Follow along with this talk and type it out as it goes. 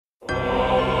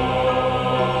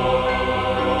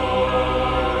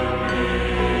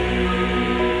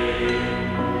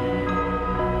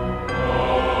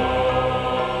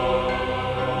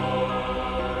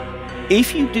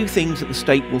If you do things that the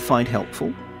state will find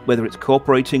helpful, whether it's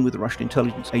cooperating with the Russian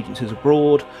intelligence agencies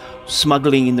abroad,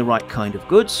 smuggling in the right kind of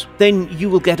goods, then you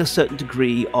will get a certain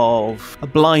degree of a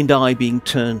blind eye being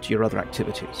turned to your other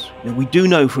activities. We do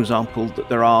know, for example, that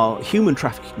there are human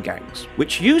trafficking gangs,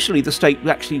 which usually the state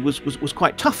actually was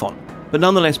quite tough on. But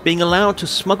nonetheless, being allowed to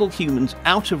smuggle humans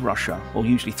out of Russia, or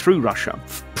usually through Russia,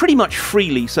 pretty much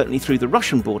freely, certainly through the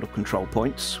Russian border control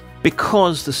points,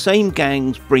 because the same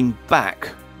gangs bring back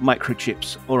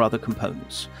microchips or other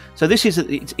components. So this is,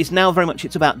 it's now very much,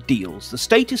 it's about deals. The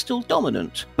state is still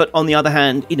dominant, but on the other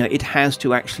hand, it has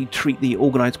to actually treat the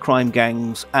organized crime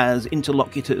gangs as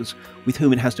interlocutors with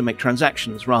whom it has to make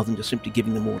transactions rather than just simply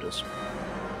giving them orders.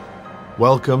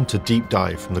 Welcome to Deep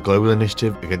Dive from the Global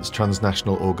Initiative Against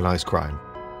Transnational Organised Crime.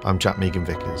 I'm Jack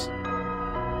Megan-Vickers.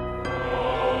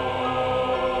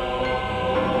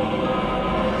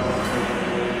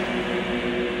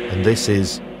 And this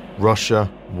is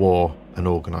Russia, War and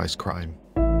Organised Crime.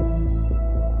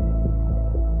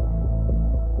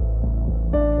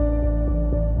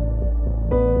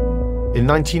 In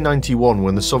 1991,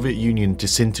 when the Soviet Union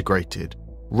disintegrated,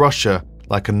 Russia,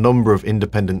 like a number of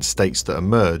independent states that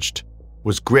emerged,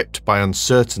 was gripped by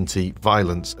uncertainty,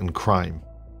 violence and crime.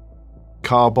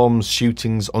 Car bombs,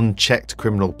 shootings, unchecked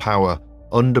criminal power,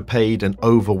 underpaid and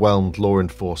overwhelmed law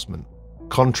enforcement.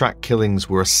 Contract killings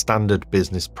were a standard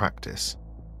business practice.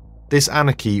 This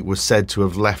anarchy was said to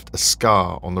have left a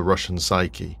scar on the Russian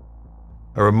psyche,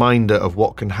 a reminder of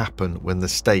what can happen when the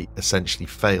state essentially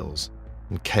fails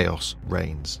and chaos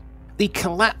reigns. The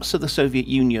collapse of the Soviet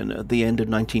Union at the end of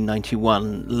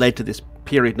 1991 led to this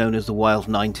period known as the Wild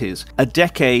 90s, a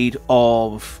decade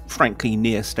of, frankly,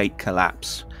 near-state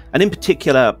collapse. And in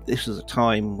particular, this was a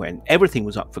time when everything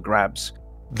was up for grabs.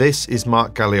 This is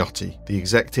Mark Galeotti, the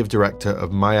Executive Director of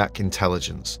MIAC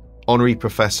Intelligence, Honorary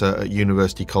Professor at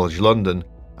University College London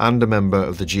and a member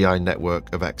of the GI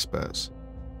network of experts.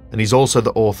 And he's also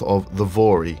the author of The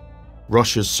Vory,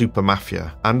 Russia's Super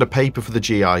Mafia, and a paper for the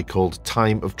GI called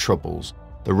Time of Troubles,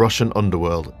 the Russian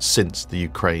Underworld since the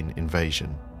Ukraine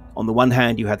invasion. On the one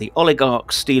hand, you had the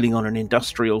oligarchs stealing on an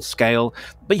industrial scale,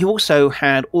 but you also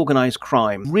had organised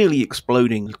crime really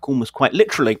exploding, almost quite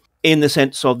literally, in the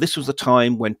sense of this was a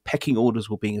time when pecking orders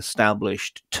were being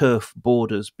established, turf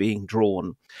borders being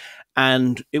drawn.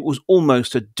 And it was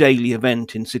almost a daily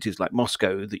event in cities like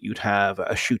Moscow that you'd have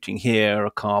a shooting here,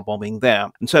 a car bombing there.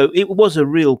 And so it was a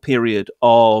real period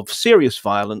of serious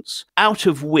violence, out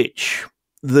of which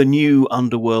the new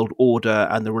underworld order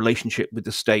and the relationship with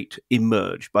the state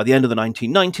emerged. By the end of the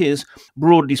 1990s,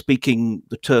 broadly speaking,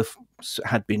 the turf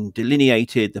had been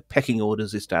delineated, the pecking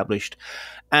orders established,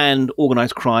 and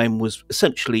organised crime was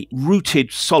essentially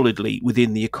rooted solidly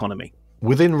within the economy.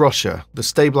 Within Russia, the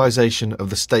stabilisation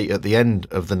of the state at the end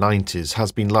of the 90s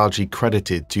has been largely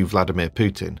credited to Vladimir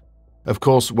Putin. Of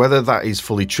course, whether that is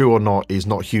fully true or not is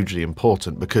not hugely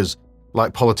important because,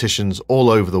 like politicians all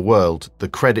over the world, the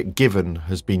credit given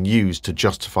has been used to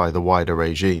justify the wider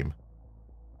regime.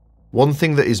 One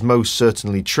thing that is most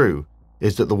certainly true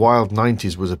is that the Wild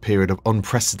 90s was a period of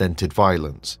unprecedented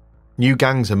violence. New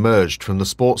gangs emerged from the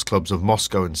sports clubs of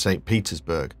Moscow and St.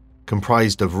 Petersburg,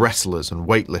 comprised of wrestlers and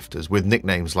weightlifters with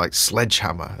nicknames like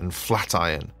Sledgehammer and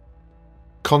Flatiron.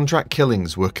 Contract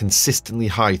killings were consistently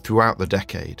high throughout the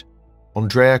decade.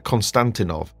 Andrea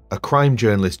Konstantinov, a crime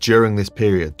journalist during this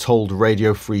period, told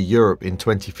Radio Free Europe in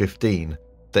 2015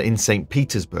 that in St.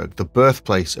 Petersburg, the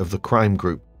birthplace of the crime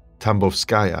group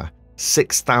Tambovskaya,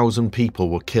 6,000 people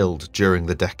were killed during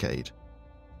the decade.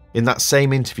 In that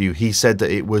same interview, he said that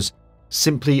it was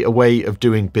simply a way of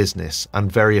doing business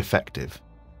and very effective.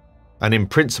 And in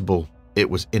principle, it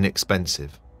was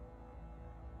inexpensive.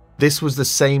 This was the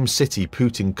same city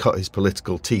Putin cut his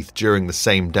political teeth during the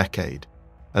same decade,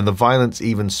 and the violence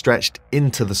even stretched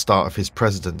into the start of his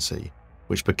presidency,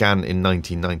 which began in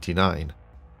 1999.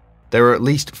 There are at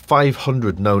least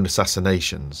 500 known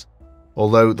assassinations,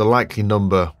 although the likely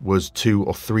number was 2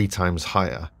 or 3 times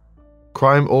higher.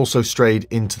 Crime also strayed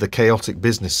into the chaotic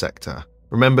business sector.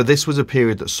 Remember, this was a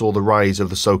period that saw the rise of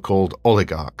the so-called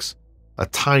oligarchs, a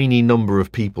tiny number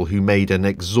of people who made an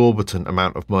exorbitant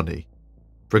amount of money.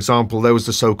 For example, there was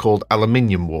the so-called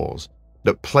aluminium wars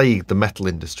that plagued the metal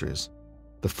industries.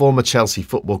 The former Chelsea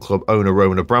Football Club owner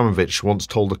Roman Abramovich once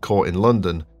told a court in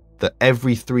London that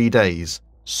every 3 days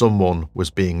someone was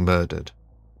being murdered.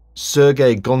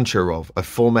 Sergei Goncharov, a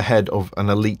former head of an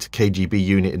elite KGB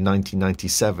unit in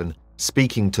 1997,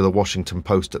 speaking to the Washington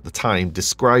Post at the time,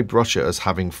 described Russia as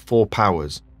having 4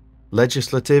 powers: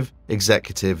 legislative,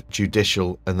 executive,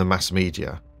 judicial, and the mass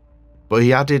media. But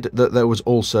he added that there was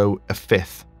also a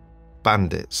 5th: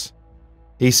 bandits.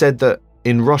 He said that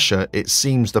In Russia, it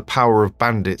seems the power of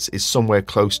bandits is somewhere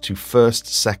close to first,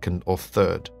 second, or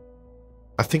third.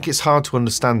 I think it's hard to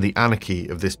understand the anarchy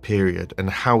of this period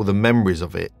and how the memories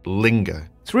of it linger.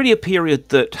 It's really a period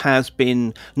that has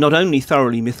been not only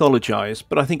thoroughly mythologized,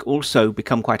 but I think also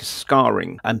become quite a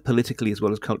scarring and politically as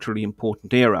well as culturally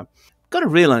important era. Got to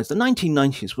realize the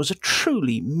 1990s was a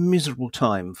truly miserable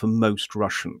time for most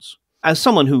Russians. As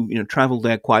someone who traveled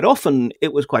there quite often,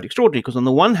 it was quite extraordinary because on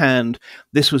the one hand,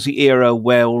 this was the era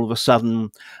where all of a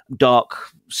sudden dark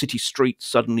city streets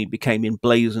suddenly became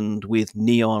emblazoned with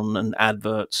neon and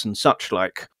adverts and such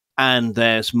like. And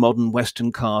there's modern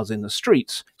Western cars in the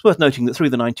streets. It's worth noting that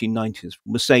through the 1990s,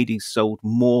 Mercedes sold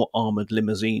more armoured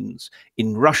limousines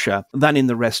in Russia than in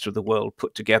the rest of the world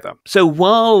put together. So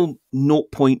while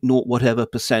 0.0 whatever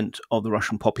percent of the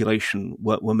Russian population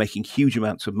were making huge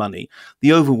amounts of money,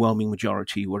 the overwhelming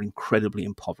majority were incredibly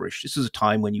impoverished. This is a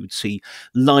time when you would see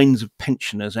lines of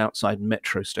pensioners outside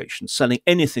metro stations selling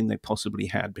anything they possibly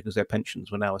had because their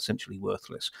pensions were now essentially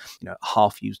worthless. A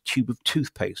half-used tube of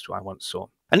toothpaste I once saw.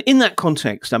 And in that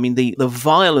context, I mean, the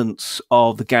violence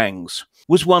of the gangs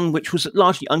was one which was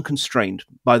largely unconstrained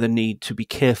by the need to be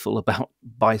careful about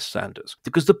bystanders,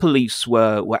 because the police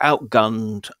were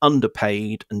outgunned,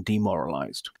 underpaid, and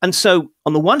demoralized. And so,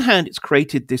 on the one hand, it's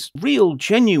created this real,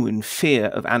 genuine fear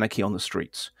of anarchy on the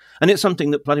streets. And it's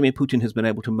something that Vladimir Putin has been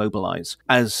able to mobilize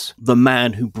as the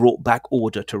man who brought back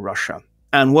order to Russia.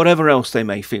 And whatever else they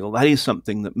may feel, that is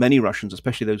something that many Russians,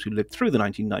 especially those who lived through the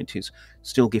 1990s,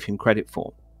 still give him credit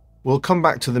for. We'll come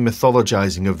back to the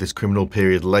mythologizing of this criminal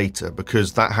period later,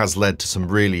 because that has led to some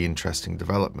really interesting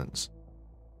developments.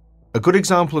 A good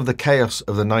example of the chaos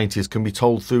of the 90s can be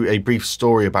told through a brief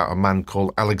story about a man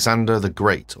called Alexander the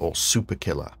Great, or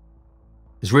Superkiller.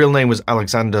 His real name was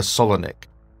Alexander Solonik.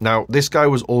 Now, this guy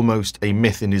was almost a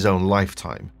myth in his own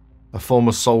lifetime, a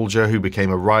former soldier who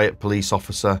became a riot police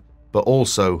officer, but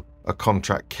also a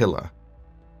contract killer.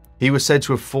 He was said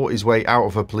to have fought his way out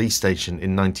of a police station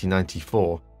in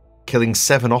 1994, killing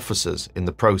 7 officers in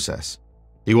the process.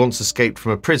 He once escaped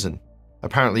from a prison.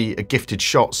 Apparently a gifted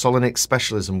shot, Solonik's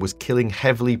specialism was killing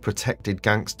heavily protected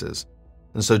gangsters,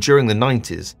 and so during the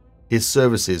 90s, his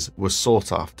services were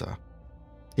sought after.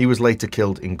 He was later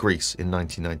killed in Greece in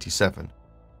 1997.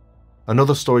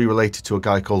 Another story related to a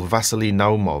guy called Vasily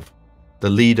Naumov, the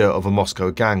leader of a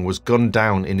Moscow gang, was gunned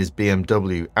down in his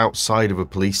BMW outside of a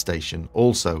police station,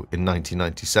 also in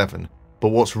 1997. But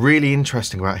what's really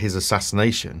interesting about his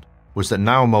assassination was that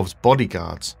Naumov's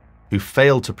bodyguards, who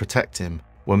failed to protect him,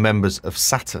 were members of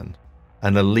Saturn,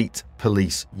 an elite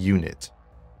police unit.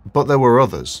 But there were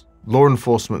others, law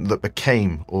enforcement that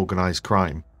became organised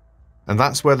crime. And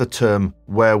that's where the term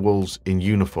werewolves in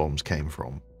uniforms came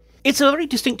from. It's a very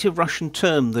distinctive Russian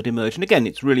term that emerged, and again,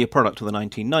 it's really a product of the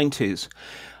 1990s,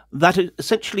 that are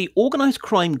essentially organised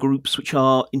crime groups which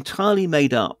are entirely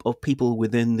made up of people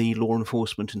within the law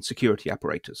enforcement and security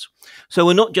apparatus. So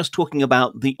we're not just talking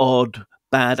about the odd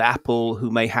bad apple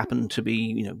who may happen to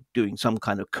be, doing some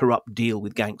kind of corrupt deal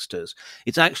with gangsters.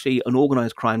 It's actually an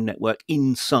organised crime network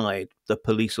inside the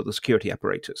police or the security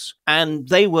apparatus. And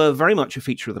they were very much a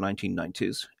feature of the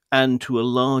 1990s, and to a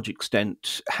large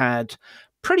extent had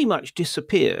pretty much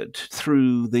disappeared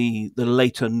through the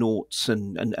later noughts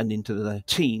and into the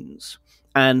teens,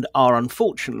 and are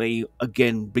unfortunately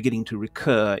again beginning to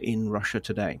recur in Russia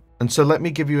today. And so let me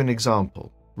give you an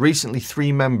example. Recently,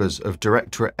 3 members of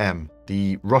Directorate M,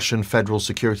 the Russian Federal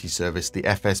Security Service, the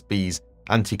FSB's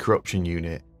anti-corruption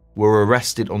unit, were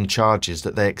arrested on charges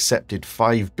that they accepted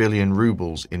 5 billion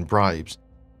rubles in bribes.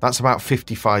 That's about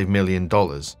 $55 million.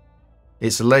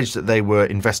 It's alleged that they were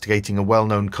investigating a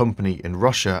well-known company in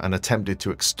Russia and attempted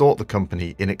to extort the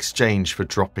company in exchange for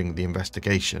dropping the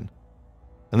investigation.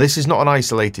 And this is not an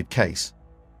isolated case.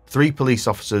 3 police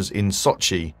officers in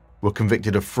Sochi were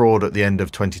convicted of fraud at the end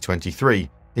of 2023.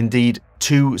 Indeed,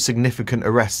 2 significant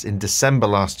arrests in December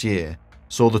last year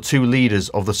saw the 2 leaders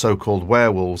of the so-called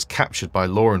werewolves captured by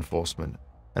law enforcement.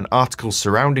 An article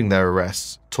surrounding their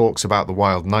arrests talks about the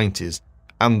wild 90s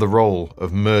and the role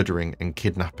of murdering and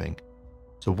kidnapping.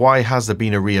 So why has there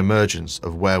been a re-emergence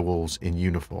of werewolves in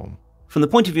uniform? From the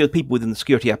point of view of people within the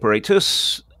security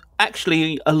apparatus,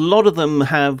 actually, a lot of them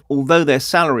have, although their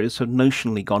salaries have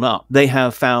notionally gone up, they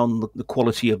have found the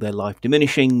quality of their life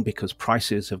diminishing because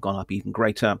prices have gone up even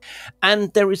greater.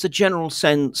 And there is a general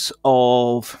sense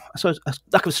of, I suppose, a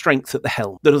lack of strength at the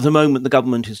helm. That at the moment, the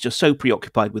government is just so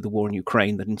preoccupied with the war in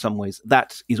Ukraine that in some ways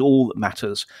that is all that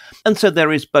matters. And so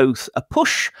there is both a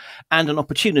push and an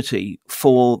opportunity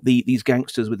for these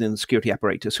gangsters within the security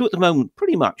apparatus, who at the moment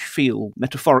pretty much feel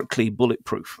metaphorically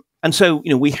bulletproof. And so,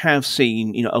 we have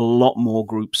seen, a lot more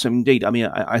groups. Indeed,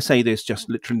 I say this just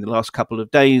literally in the last couple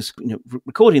of days,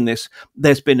 recording this,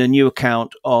 there's been a new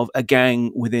account of a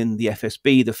gang within the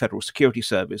FSB, the Federal Security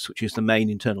Service, which is the main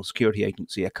internal security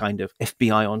agency, a kind of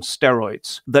FBI on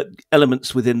steroids, that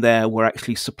elements within there were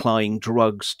actually supplying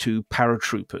drugs to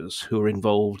paratroopers who are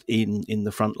involved in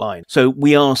the front line. So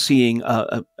we are seeing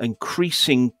an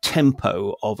increasing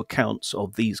tempo of accounts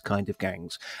of these kind of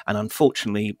gangs. And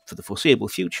unfortunately, for the foreseeable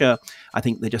future, I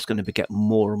think they're just going to get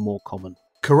more and more common.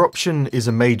 Corruption is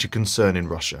a major concern in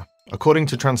Russia. According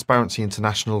to Transparency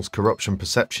International's Corruption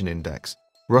Perception Index,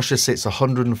 Russia sits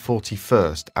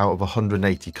 141st out of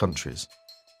 180 countries.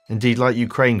 Indeed, like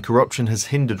Ukraine, corruption has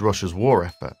hindered Russia's war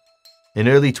effort. In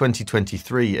early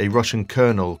 2023, a Russian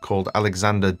colonel called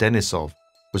Alexander Denisov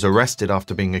was arrested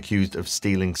after being accused of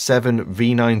stealing 7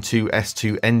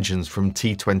 V-92S2 engines from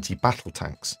T-20 battle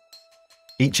tanks.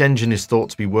 Each engine is thought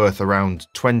to be worth around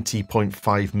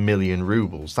 20.5 million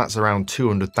rubles, that's around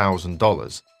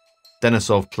 $200,000.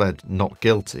 Denisov pled not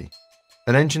guilty.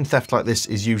 An engine theft like this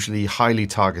is usually highly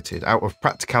targeted out of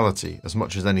practicality as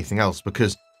much as anything else,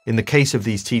 because in the case of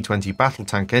these T-20 battle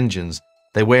tank engines,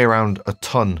 they weigh around a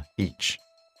ton each.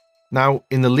 Now,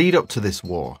 in the lead up to this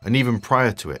war, and even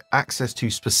prior to it, access to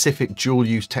specific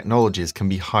dual-use technologies can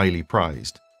be highly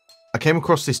prized. I came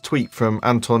across this tweet from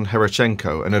Anton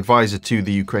Herachenko, an advisor to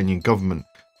the Ukrainian government,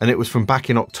 and it was from back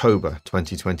in October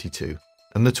 2022.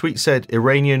 And the tweet said,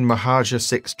 Iranian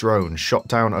Mahaja-6 drone shot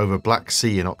down over Black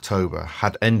Sea in October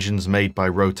had engines made by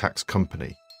Rotax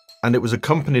company. And it was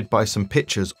accompanied by some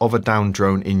pictures of a downed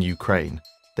drone in Ukraine.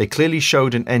 They clearly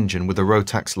showed an engine with a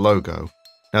Rotax logo.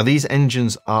 Now these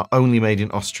engines are only made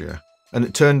in Austria. And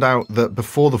it turned out that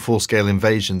before the full-scale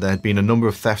invasion there had been a number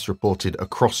of thefts reported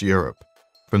across Europe,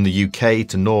 from the UK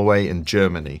to Norway and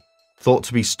Germany, thought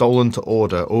to be stolen to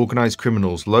order. Organised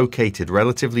criminals located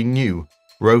relatively new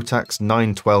Rotax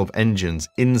 912 engines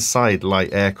inside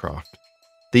light aircraft.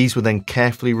 These were then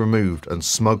carefully removed and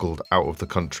smuggled out of the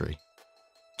country.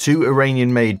 2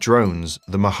 Iranian-made drones,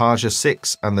 the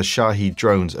Mahaja-6 and the Shahid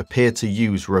drones, appear to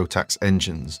use Rotax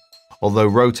engines, although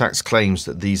Rotax claims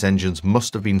that these engines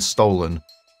must have been stolen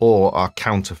or are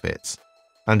counterfeits.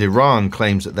 And Iran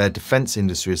claims that their defence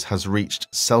industries has reached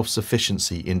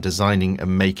self-sufficiency in designing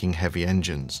and making heavy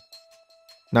engines.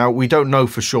 Now, we don't know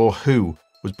for sure who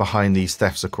was behind these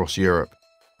thefts across Europe,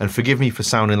 and forgive me for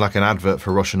sounding like an advert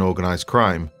for Russian organised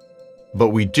crime, but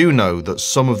we do know that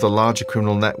some of the larger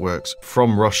criminal networks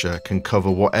from Russia can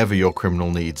cover whatever your criminal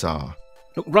needs are.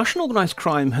 Look, Russian organised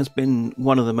crime has been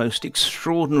one of the most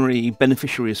extraordinary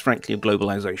beneficiaries, frankly, of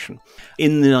globalisation.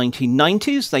 In the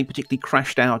 1990s, they particularly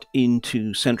crashed out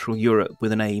into Central Europe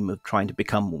with an aim of trying to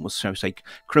become, almost so to say,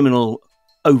 criminal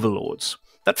overlords.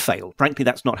 That failed. Frankly,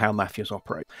 that's not how mafias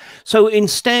operate. So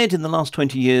instead, in the last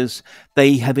 20 years,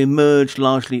 they have emerged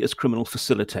largely as criminal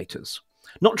facilitators.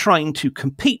 Not trying to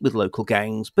compete with local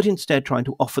gangs, but instead trying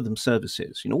to offer them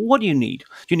services. What do you need?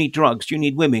 Do you need drugs? Do you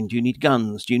need women? Do you need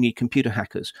guns? Do you need computer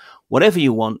hackers? Whatever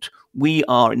you want, we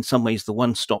are in some ways the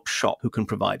one-stop shop who can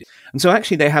provide it. And so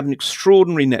actually they have an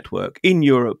extraordinary network in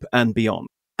Europe and beyond.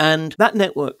 And that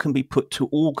network can be put to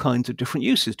all kinds of different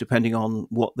uses depending on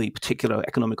what the particular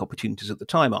economic opportunities at the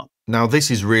time are. Now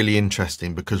this is really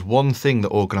interesting because one thing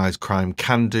that organised crime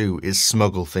can do is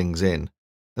smuggle things in.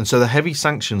 And so the heavy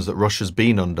sanctions that Russia's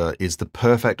been under is the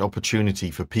perfect opportunity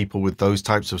for people with those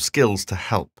types of skills to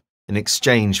help, in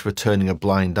exchange for turning a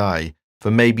blind eye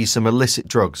for maybe some illicit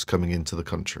drugs coming into the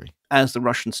country. As the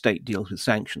Russian state deals with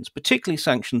sanctions, particularly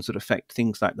sanctions that affect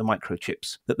things like the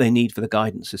microchips that they need for the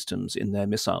guidance systems in their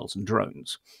missiles and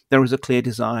drones, there is a clear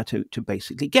desire to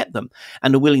basically get them,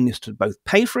 and a willingness to both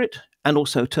pay for it and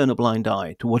also turn a blind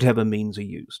eye to whatever means are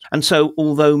used. And so,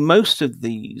 although most of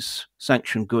these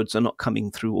sanctioned goods are not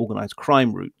coming through organised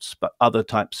crime routes, but other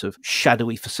types of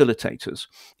shadowy facilitators,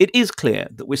 it is clear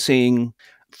that we're seeing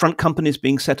front companies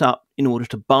being set up in order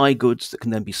to buy goods that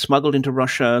can then be smuggled into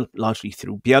Russia, largely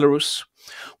through Belarus.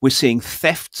 We're seeing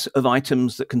thefts of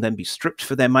items that can then be stripped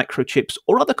for their microchips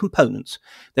or other components.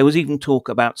 There was even talk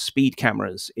about speed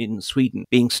cameras in Sweden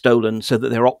being stolen so that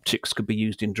their optics could be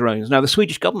used in drones. Now, the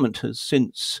Swedish government has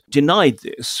since denied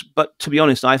this, but to be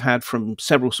honest, I've had from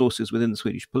several sources within the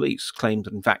Swedish police claimed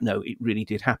that, in fact, no, it really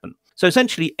did happen. So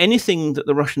essentially, anything that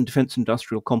the Russian defense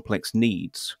industrial complex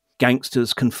needs,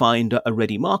 gangsters can find a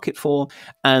ready market for,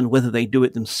 and whether they do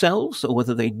it themselves or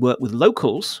whether they work with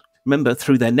locals, remember,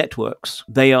 through their networks,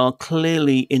 they are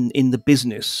clearly in the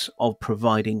business of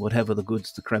providing whatever the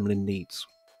goods the Kremlin needs.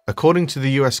 According to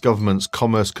the US government's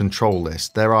Commerce Control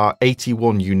List, there are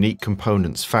 81 unique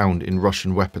components found in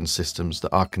Russian weapons systems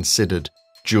that are considered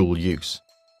dual use.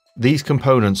 These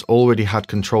components already had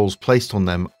controls placed on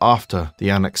them after the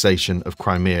annexation of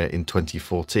Crimea in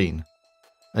 2014.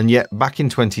 And yet, back in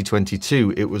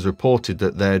 2022, it was reported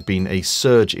that there had been a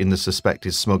surge in the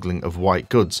suspected smuggling of white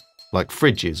goods, like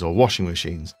fridges or washing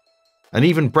machines, and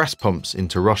even breast pumps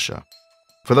into Russia,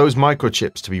 for those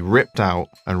microchips to be ripped out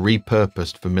and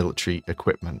repurposed for military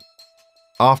equipment.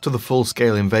 After the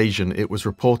full-scale invasion, it was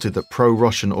reported that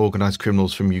pro-Russian organised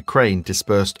criminals from Ukraine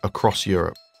dispersed across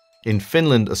Europe. In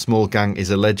Finland, a small gang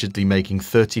is allegedly making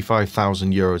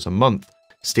 €35,000 a month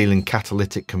stealing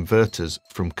catalytic converters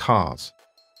from cars.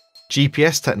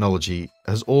 GPS technology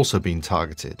has also been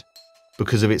targeted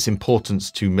because of its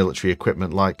importance to military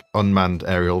equipment like unmanned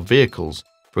aerial vehicles,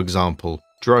 for example,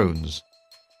 drones.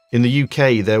 In the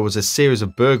UK, there was a series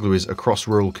of burglaries across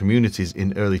rural communities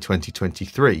in early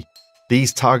 2023.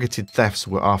 These targeted thefts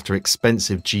were after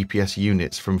expensive GPS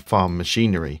units from farm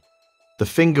machinery. The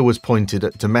finger was pointed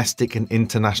at domestic and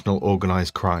international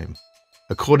organised crime.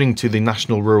 According to the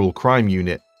National Rural Crime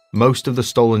Unit, most of the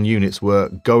stolen units were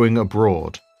going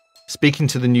abroad. Speaking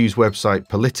to the news website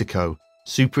Politico,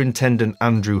 Superintendent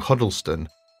Andrew Huddleston,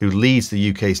 who leads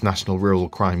the UK's National Rural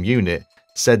Crime Unit,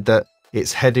 said that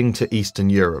it's heading to Eastern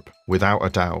Europe, without a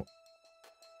doubt.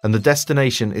 And the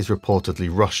destination is reportedly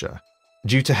Russia.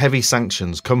 Due to heavy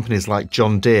sanctions, companies like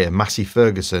John Deere, Massey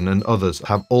Ferguson and others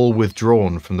have all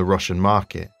withdrawn from the Russian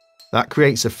market. That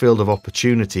creates a field of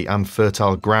opportunity and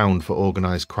fertile ground for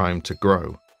organised crime to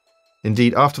grow.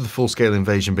 Indeed, after the full-scale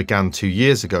invasion began 2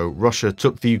 years ago, Russia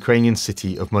took the Ukrainian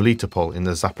city of Melitopol in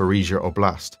the Zaporizhia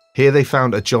Oblast. Here they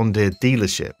found a John Deere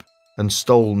dealership and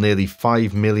stole nearly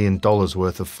 $5 million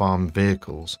worth of farm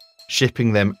vehicles,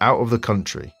 shipping them out of the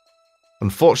country.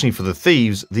 Unfortunately for the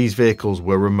thieves, these vehicles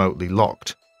were remotely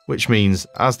locked, which means,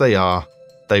 as they are,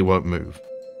 they won't move.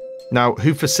 Now,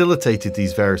 who facilitated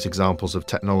these various examples of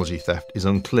technology theft is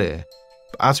unclear,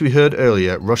 but as we heard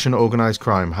earlier, Russian organised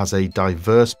crime has a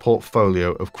diverse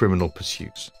portfolio of criminal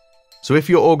pursuits. So if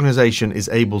your organisation is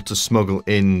able to smuggle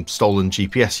in stolen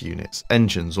GPS units,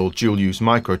 engines or dual-use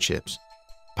microchips,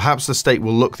 perhaps the state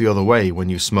will look the other way when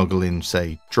you smuggle in,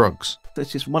 say, drugs.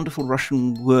 There's this wonderful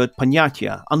Russian word,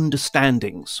 понятия,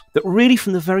 understandings, that really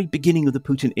from the very beginning of the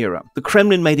Putin era, the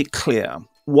Kremlin made it clear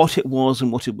what it was and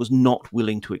what it was not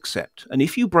willing to accept. And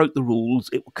if you broke the rules,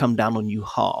 it would come down on you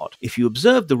hard. If you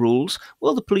observed the rules,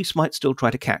 well, the police might still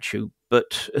try to catch you,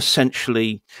 but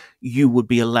essentially you would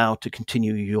be allowed to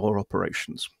continue your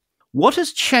operations. What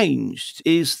has changed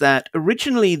is that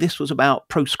originally this was about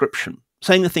proscription,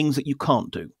 saying the things that you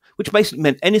can't do, which basically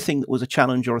meant anything that was a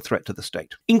challenge or a threat to the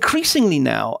state. Increasingly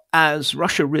now, as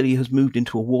Russia really has moved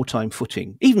into a wartime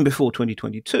footing, even before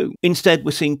 2022, instead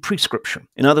we're seeing prescription.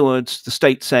 In other words, the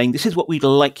state saying, this is what we'd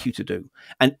like you to do.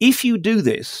 And if you do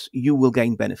this, you will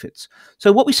gain benefits.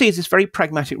 So what we see is this very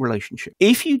pragmatic relationship.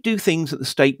 If you do things that the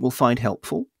state will find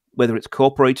helpful, whether it's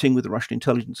cooperating with the Russian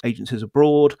intelligence agencies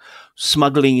abroad,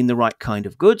 smuggling in the right kind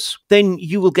of goods, then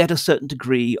you will get a certain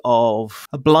degree of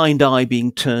a blind eye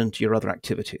being turned to your other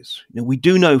activities. We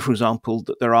do know, for example,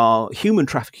 that there are human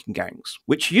trafficking gangs,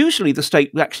 which usually the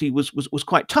state actually was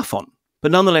quite tough on.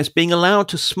 But nonetheless, being allowed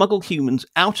to smuggle humans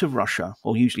out of Russia,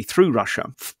 or usually through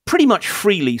Russia, pretty much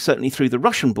freely, certainly through the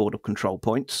Russian border control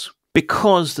points,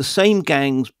 because the same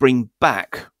gangs bring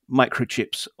back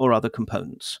microchips or other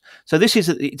components. So this is,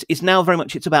 it's now very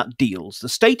much, it's about deals. The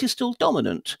state is still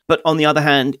dominant, but on the other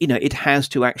hand, it has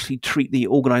to actually treat the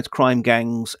organized crime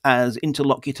gangs as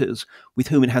interlocutors with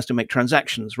whom it has to make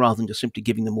transactions rather than just simply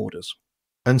giving them orders.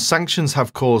 And sanctions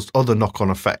have caused other knock-on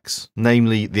effects,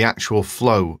 namely the actual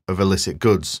flow of illicit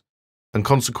goods, and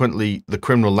consequently the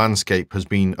criminal landscape has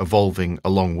been evolving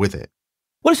along with it.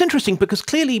 Well, it's interesting because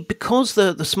clearly, because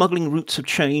the smuggling routes have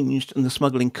changed and the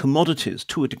smuggling commodities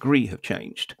to a degree have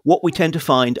changed, what we tend to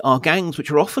find are gangs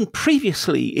which are often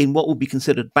previously in what would be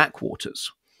considered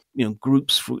backwaters.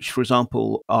 Groups which, for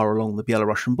example, are along the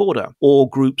Belarusian border, or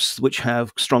groups which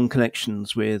have strong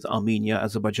connections with Armenia,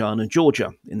 Azerbaijan, and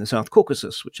Georgia in the South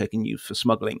Caucasus, which they can use for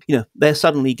smuggling. They're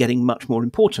suddenly getting much more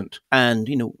important. And,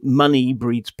 money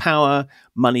breeds power.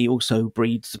 Money also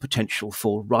breeds the potential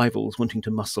for rivals wanting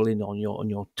to muscle in on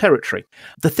your territory.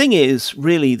 The thing is,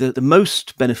 really, the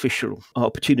most beneficial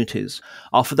opportunities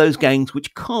are for those gangs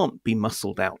which can't be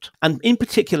muscled out. And in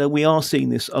particular, we are seeing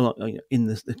this a lot in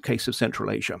the case of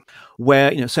Central Asia,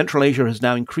 where Central Asia is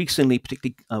now increasingly,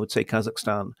 particularly I would say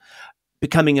Kazakhstan,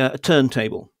 becoming a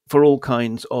turntable for all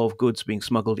kinds of goods being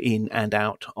smuggled in and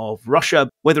out of Russia,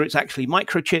 whether it's actually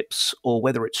microchips or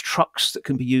whether it's trucks that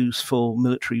can be used for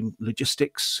military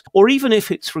logistics, or even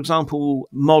if it's, for example,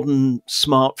 modern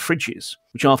smart fridges,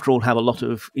 which after all have a lot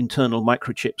of internal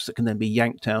microchips that can then be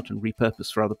yanked out and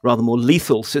repurposed for other rather more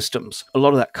lethal systems. A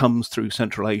lot of that comes through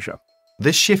Central Asia.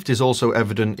 This shift is also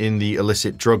evident in the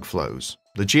illicit drug flows.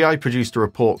 The GI produced a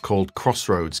report called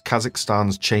Crossroads,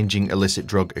 Kazakhstan's Changing Illicit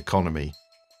Drug Economy.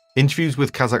 Interviews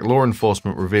with Kazakh law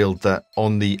enforcement revealed that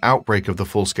on the outbreak of the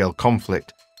full-scale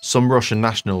conflict, some Russian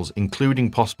nationals, including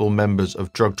possible members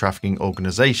of drug trafficking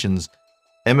organizations,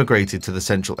 emigrated to the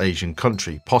Central Asian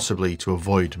country, possibly to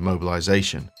avoid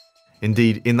mobilization.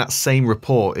 Indeed, in that same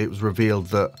report, it was revealed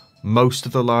that most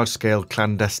of the large-scale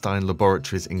clandestine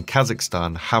laboratories in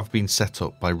Kazakhstan have been set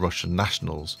up by Russian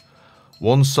nationals.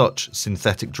 One such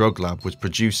synthetic drug lab was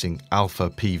producing alpha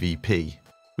PVP.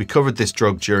 We covered this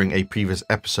drug during a previous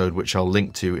episode which I'll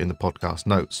link to in the podcast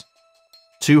notes.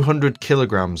 200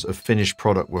 kilograms of finished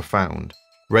product were found,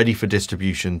 ready for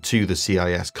distribution to the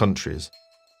CIS countries,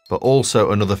 but also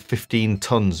another 15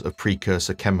 tons of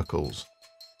precursor chemicals.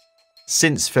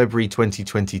 Since February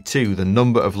 2022, the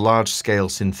number of large-scale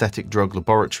synthetic drug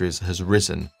laboratories has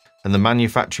risen, and the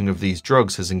manufacturing of these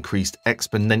drugs has increased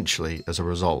exponentially as a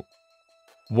result.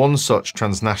 One such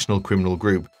transnational criminal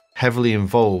group heavily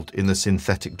involved in the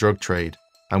synthetic drug trade,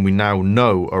 and we now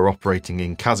know are operating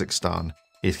in Kazakhstan,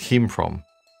 is Khimprom.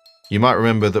 You might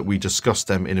remember that we discussed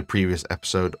them in a previous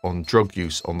episode on drug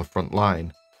use on the front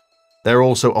line. They're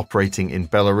also operating in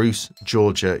Belarus,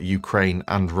 Georgia, Ukraine,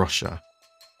 and Russia.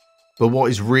 But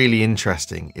what is really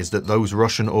interesting is that those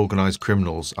Russian organised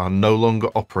criminals are no longer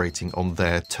operating on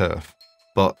their turf,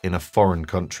 but in a foreign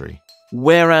country.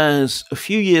 Whereas a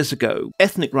few years ago,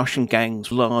 ethnic Russian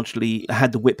gangs largely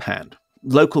had the whip hand.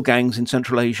 Local gangs in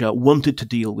Central Asia wanted to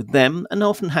deal with them and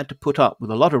often had to put up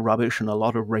with a lot of rubbish and a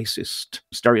lot of racist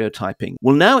stereotyping.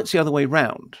 Well, now it's the other way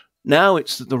round. Now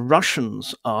it's that the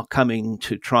Russians are coming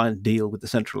to try and deal with the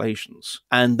Central Asians,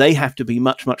 and they have to be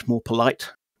much, much more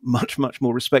polite, much, much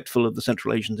more respectful of the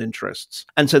Central Asians' interests.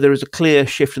 And so there is a clear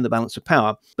shift in the balance of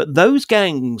power. But those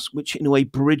gangs which in a way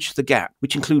bridge the gap,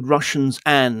 which include Russians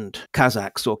and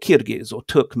Kazakhs or Kyrgyz or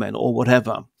Turkmen or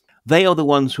whatever, they are the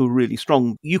ones who are really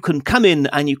strong. You can come in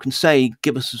and you can say,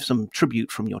 give us some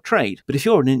tribute from your trade. But if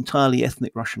you're an entirely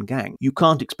ethnic Russian gang, you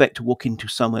can't expect to walk into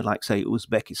somewhere like, say,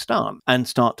 Uzbekistan and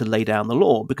start to lay down the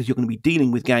law, because you're going to be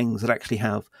dealing with gangs that actually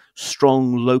have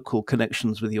strong local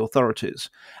connections with the authorities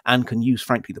and can use,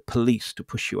 frankly, the police to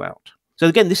push you out. So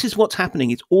again, this is what's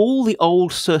happening. It's all the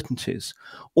old certainties,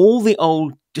 all the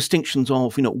old distinctions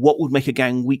of, what would make a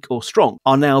gang weak or strong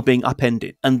are now being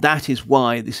upended. And that is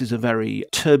why this is a very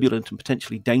turbulent and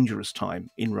potentially dangerous time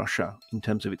in Russia in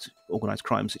terms of its organized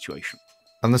crime situation.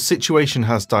 And the situation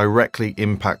has directly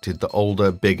impacted the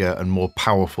older, bigger and more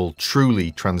powerful,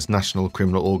 truly transnational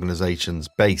criminal organizations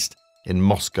based in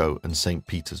Moscow and St.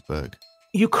 Petersburg.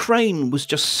 Ukraine was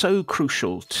just so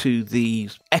crucial to the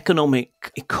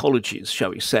economic ecologies,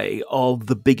 shall we say, of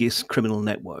the biggest criminal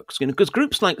networks. Because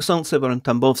groups like Solntsevo and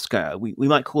Tambovskaya, we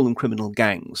might call them criminal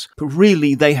gangs, but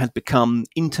really they had become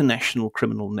international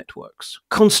criminal networks,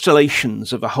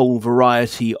 constellations of a whole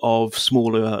variety of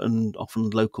smaller and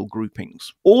often local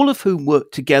groupings, all of whom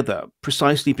worked together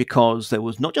precisely because there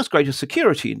was not just greater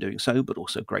security in doing so, but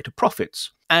also greater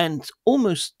profits. And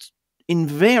almost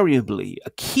invariably, a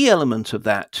key element of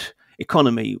that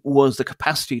economy was the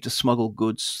capacity to smuggle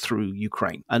goods through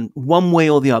Ukraine. And one way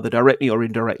or the other, directly or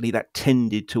indirectly, that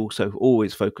tended to also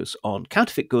always focus on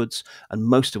counterfeit goods and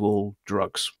most of all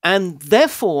drugs. And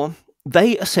therefore,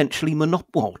 they essentially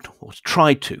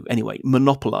tried to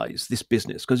monopolize this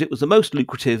business because it was the most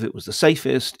lucrative, it was the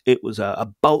safest, it was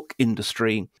a bulk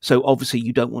industry. So obviously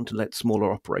you don't want to let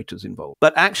smaller operators involved.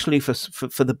 But actually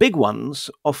for the big ones,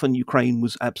 often Ukraine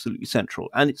was absolutely central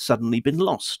and it's suddenly been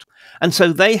lost. And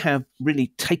so they have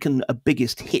really taken a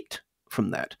biggest hit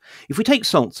from that. If we take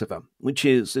Solntsevo, which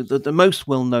is the most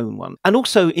well-known one, and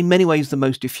also in many ways the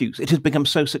most diffuse, it has become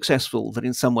so successful that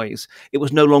in some ways it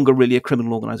was no longer really a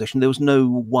criminal organization. There was no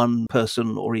one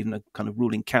person or even a kind of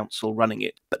ruling council running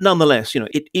it. But nonetheless,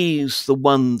 it is the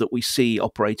one that we see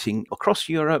operating across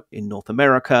Europe, in North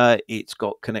America. It's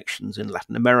got connections in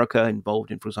Latin America,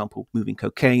 involved in, for example, moving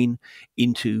cocaine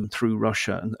through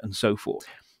Russia and so forth.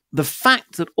 The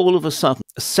fact that all of a sudden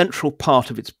a central part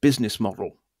of its business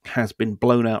model has been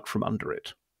blown out from under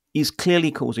it is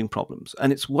clearly causing problems.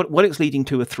 And it's what it's leading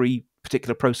to are three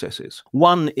particular processes.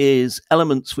 One is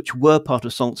elements which were part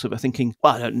of Solntsevo thinking,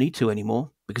 well, I don't need to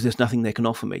anymore because there's nothing they can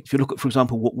offer me. If you look at, for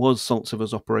example, what was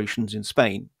Solntsevo's operations in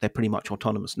Spain, they're pretty much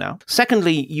autonomous now.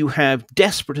 Secondly, you have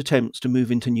desperate attempts to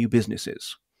move into new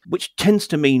businesses. which tends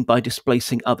to mean by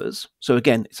displacing others. So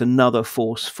again, it's another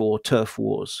force for turf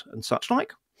wars and such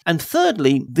like. And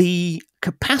thirdly, the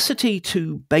capacity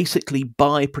to basically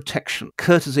buy protection,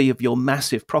 courtesy of your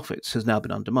massive profits, has now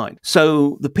been undermined.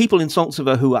 So the people in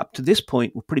Solntsevo who up to this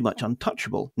point were pretty much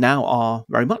untouchable now are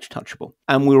very much touchable.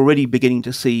 And we're already beginning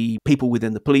to see people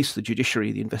within the police, the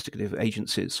judiciary, the investigative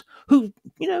agencies who,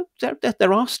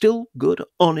 there are still good,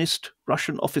 honest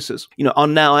Russian officers, are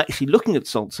now actually looking at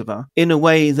Solntsevo in a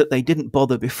way that they didn't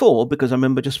bother before, because I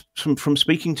remember just from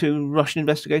speaking to Russian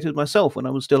investigators myself when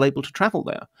I was still able to travel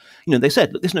there. They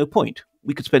said, look, there's no point.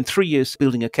 We could spend 3 years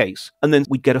building a case, and then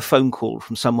we'd get a phone call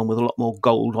from someone with a lot more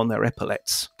gold on their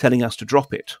epaulets telling us to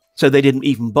drop it. So they didn't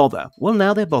even bother. Well,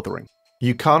 now they're bothering.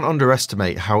 You can't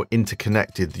underestimate how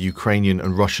interconnected the Ukrainian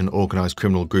and Russian organised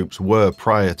criminal groups were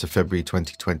prior to February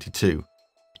 2022.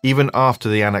 Even after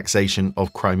the annexation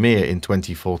of Crimea in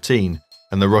 2014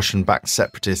 and the Russian-backed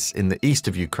separatists in the east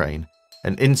of Ukraine,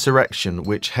 an insurrection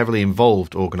which heavily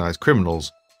involved organised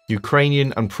criminals,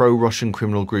 Ukrainian and pro-Russian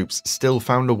criminal groups still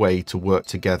found a way to work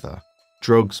together.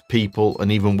 Drugs, people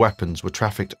and even weapons were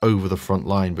trafficked over the front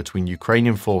line between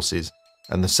Ukrainian forces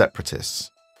and the separatists.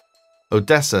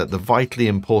 Odessa, the vitally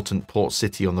important port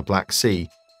city on the Black Sea,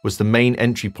 was the main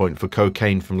entry point for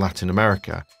cocaine from Latin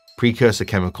America, precursor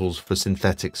chemicals for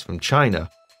synthetics from China,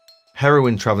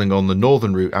 heroin travelling on the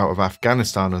northern route out of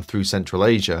Afghanistan and through Central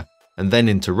Asia, and then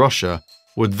into Russia,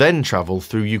 would then travel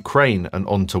through Ukraine and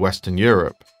on to Western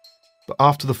Europe. But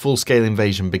after the full-scale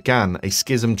invasion began, a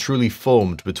schism truly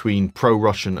formed between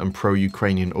pro-Russian and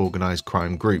pro-Ukrainian organised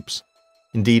crime groups.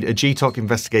 Indeed, a GTOC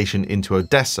investigation into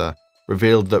Odessa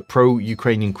revealed that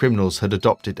pro-Ukrainian criminals had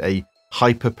adopted a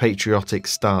hyper-patriotic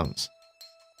stance.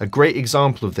 A great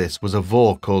example of this was a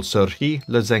Vor called Serhiy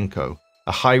Lazenko,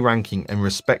 a high-ranking and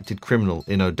respected criminal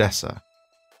in Odessa.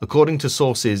 According to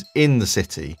sources in the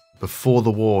city, before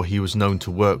the war he was known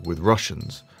to work with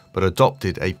Russians, but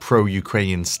adopted a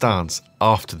pro-Ukrainian stance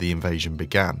after the invasion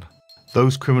began.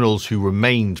 Those criminals who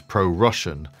remained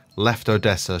pro-Russian left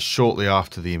Odessa shortly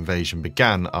after the invasion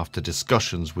began after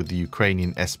discussions with the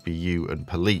Ukrainian SBU and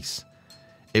police.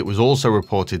 It was also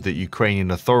reported that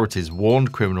Ukrainian authorities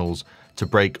warned criminals to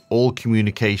break all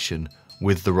communication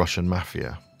with the Russian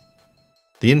mafia.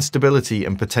 The instability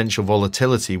and potential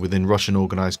volatility within Russian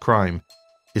organised crime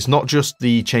is not just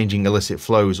the changing illicit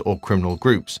flows or criminal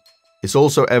groups, it's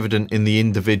also evident in the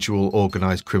individual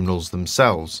organised criminals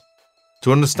themselves.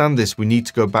 To understand this, we need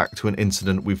to go back to an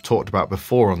incident we've talked about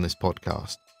before on this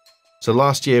podcast. So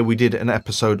last year we did an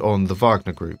episode on the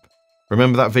Wagner Group.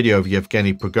 Remember that video of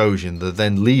Yevgeny Prigozhin, the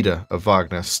then leader of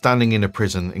Wagner, standing in a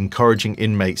prison encouraging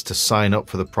inmates to sign up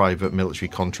for the private military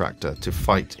contractor to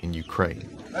fight in Ukraine?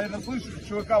 Наверное, слышали,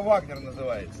 чувака Вагнер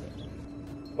называется.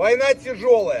 Война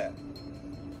тяжелая.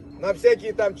 На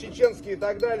всякие там чеченские и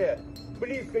так далее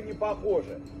близко не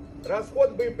похоже.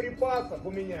 Расход боеприпасов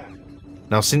у меня.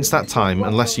 Now, since that time,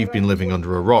 unless you've been living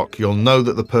under a rock, you'll know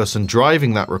that the person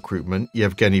driving that recruitment,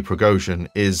 Yevgeny Prigozhin,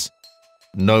 is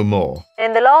no more.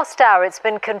 In the last hour, it's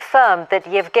been confirmed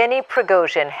that Yevgeny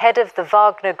Prigozhin, head of the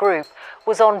Wagner Group,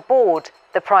 was on board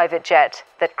the private jet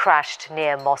that crashed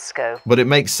near Moscow. But it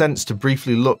makes sense to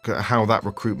briefly look at how that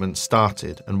recruitment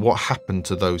started and what happened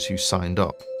to those who signed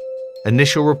up.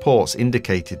 Initial reports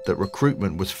indicated that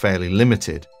recruitment was fairly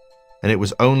limited, and it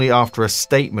was only after a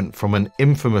statement from an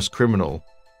infamous criminal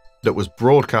that was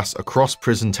broadcast across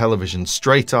prison television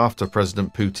straight after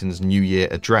President Putin's New Year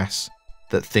address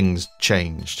that things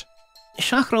changed.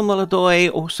 Shachar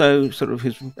Molodoy, also sort of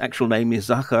his actual name is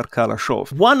Zakhar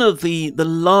Kalashov, one of the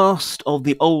last of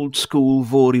the old school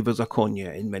Vory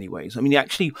Zakone in many ways. I mean,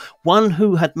 actually one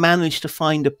who had managed to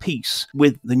find a peace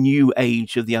with the new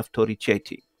age of the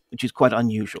authority, which is quite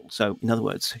unusual. So, in other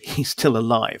words, he's still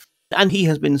alive. And he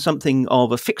has been something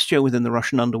of a fixture within the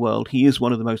Russian underworld. He is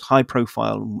one of the most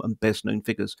high-profile and best-known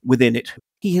figures within it.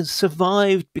 He has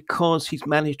survived because he's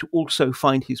managed to also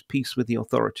find his peace with the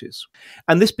authorities.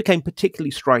 And this became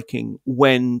particularly striking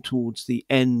when, towards the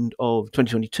end of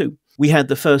 2022, we had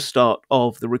the first start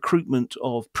of the recruitment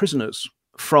of prisoners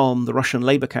from the Russian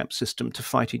labor camp system to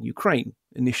fight in Ukraine,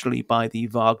 initially by the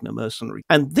Wagner mercenaries.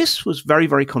 And this was very,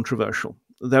 very controversial.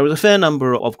 There was a fair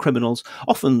number of criminals,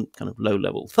 often kind of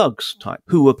low-level thugs type,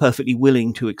 who were perfectly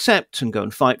willing to accept and go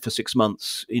and fight for 6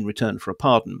 months in return for a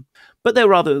pardon. But there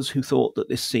were others who thought that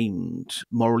this seemed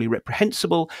morally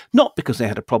reprehensible, not because they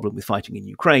had a problem with fighting in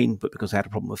Ukraine, but because they had a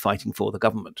problem with fighting for the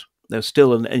government. There's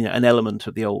still an element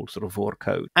of the old sort of Vory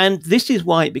code. And this is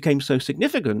why it became so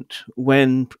significant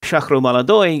when Shachro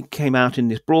Maladoy came out in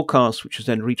this broadcast, which was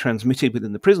then retransmitted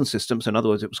within the prison system. So in other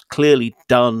words, it was clearly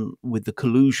done with the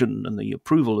collusion and the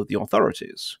approval of the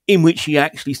authorities, in which he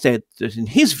actually said that in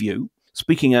his view,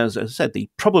 speaking as I said,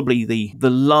 probably the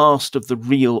last of the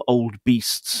real old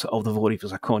beasts of the Vory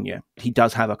Zakone, he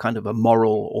does have a kind of a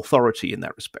moral authority in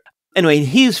that respect. Anyway, in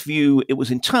his view, it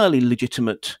was entirely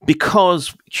legitimate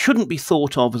because it shouldn't be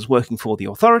thought of as working for the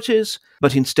authorities,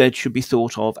 but instead should be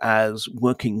thought of as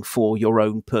working for your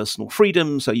own personal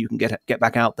freedom so you can get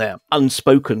back out there.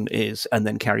 Unspoken is, and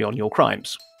then carry on your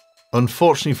crimes.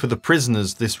 Unfortunately for the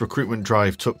prisoners, this recruitment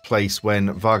drive took place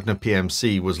when Wagner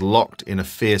PMC was locked in a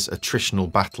fierce attritional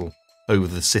battle over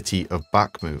the city of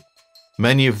Bakhmut.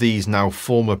 Many of these now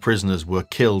former prisoners were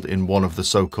killed in one of the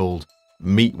so-called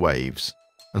meat waves,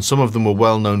 and some of them were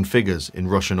well-known figures in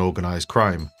Russian organised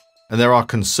crime, and there are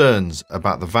concerns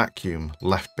about the vacuum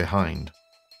left behind.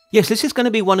 Yes, this is going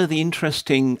to be one of the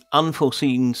interesting,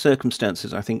 unforeseen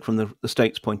circumstances, I think, from the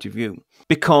state's point of view,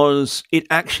 because it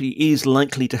actually is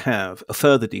likely to have a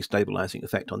further destabilizing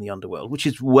effect on the underworld, which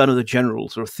is one of the general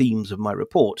sort of themes of my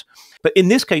report. But in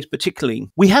this case particularly,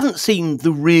 we haven't seen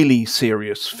the really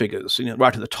serious figures,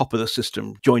 right at the top of the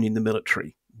system joining the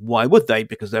military. Why would they?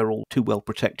 Because they're all too well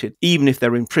protected. Even if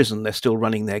they're in prison, they're still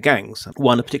running their gangs.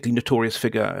 One, a particularly notorious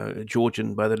figure, a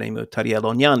Georgian by the name of Tariel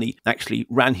Onyani, actually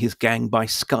ran his gang by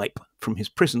Skype from his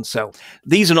prison cell.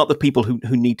 These are not the people who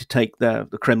need to take the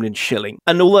Kremlin shilling.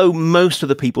 And although most of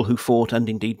the people who fought and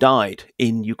indeed died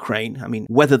in Ukraine, I mean,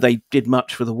 whether they did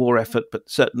much for the war effort, but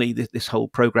certainly this whole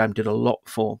program did a lot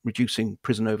for reducing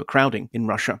prison overcrowding in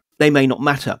Russia, they may not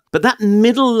matter. But that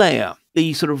middle layer,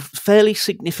 the sort of fairly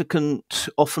significant,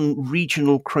 often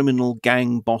regional criminal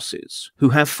gang bosses who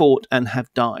have fought and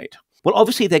have died, well,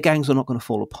 obviously their gangs are not going to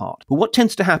fall apart. But what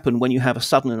tends to happen when you have a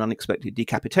sudden and unexpected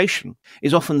decapitation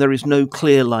is often there is no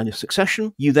clear line of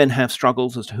succession. You then have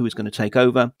struggles as to who is going to take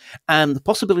over, and the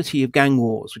possibility of gang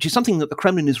wars, which is something that the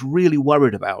Kremlin is really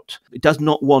worried about. It does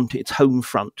not want its home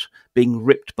front being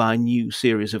ripped by a new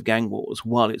series of gang wars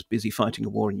while it's busy fighting a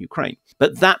war in Ukraine.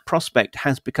 But that prospect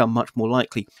has become much more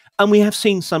likely. And we have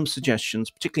seen some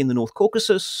suggestions, particularly in the North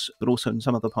Caucasus, but also in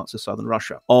some other parts of southern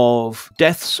Russia, of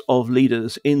deaths of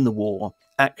leaders in the war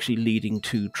actually leading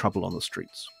to trouble on the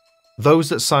streets. Those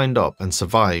that signed up and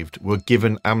survived were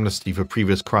given amnesty for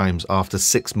previous crimes after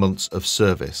 6 months of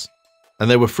service, and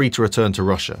they were free to return to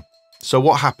Russia. So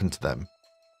what happened to them?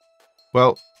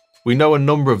 Well, we know a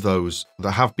number of those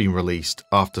that have been released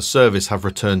after service have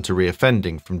returned to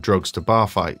reoffending, from drugs to bar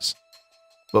fights.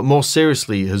 But more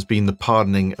seriously has been the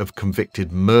pardoning of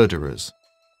convicted murderers,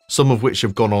 some of which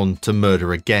have gone on to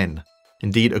murder again.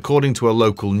 Indeed, according to a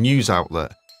local news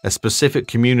outlet, a specific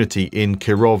community in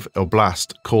Kirov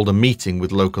Oblast called a meeting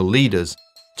with local leaders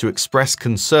to express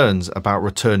concerns about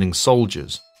returning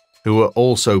soldiers, who were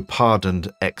also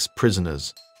pardoned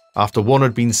ex-prisoners, after one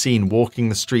had been seen walking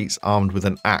the streets armed with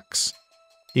an axe.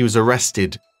 He was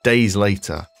arrested days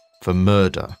later for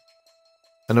murder.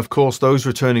 And of course, those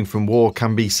returning from war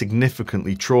can be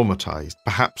significantly traumatized,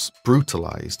 perhaps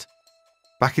brutalized.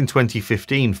 Back in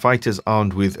 2015, fighters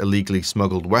armed with illegally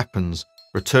smuggled weapons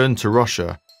returned to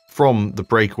Russia from the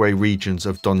breakaway regions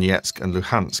of Donetsk and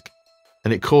Luhansk,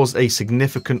 and it caused a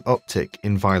significant uptick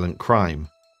in violent crime.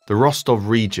 The Rostov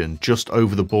region, just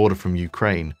over the border from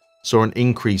Ukraine, saw an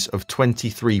increase of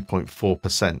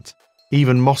 23.4%.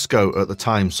 Even Moscow at the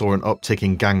time saw an uptick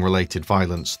in gang-related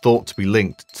violence thought to be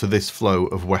linked to this flow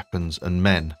of weapons and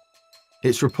men.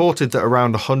 It's reported that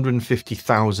around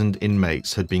 150,000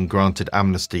 inmates had been granted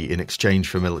amnesty in exchange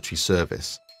for military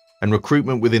service, and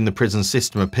recruitment within the prison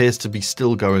system appears to be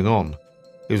still going on.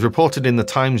 It was reported in the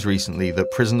Times recently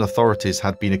that prison authorities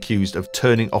had been accused of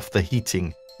turning off the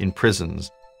heating in prisons,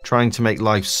 trying to make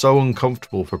life so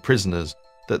uncomfortable for prisoners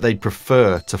that they'd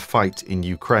prefer to fight in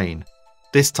Ukraine,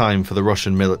 this time for the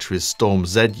Russian military's Storm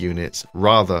Z units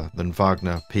rather than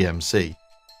Wagner PMC.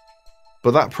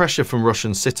 But that pressure from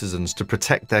Russian citizens to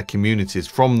protect their communities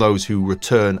from those who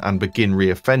return and begin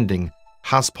reoffending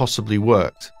has possibly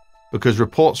worked, because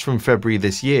reports from February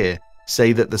this year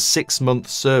say that the 6-month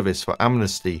service for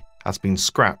amnesty has been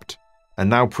scrapped, and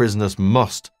now prisoners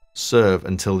must serve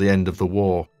until the end of the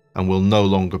war and will no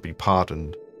longer be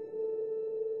pardoned.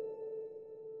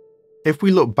 If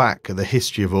we look back at the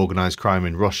history of organised crime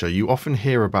in Russia, you often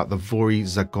hear about the Vory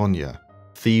Zakone,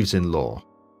 thieves-in-law.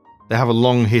 They have a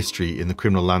long history in the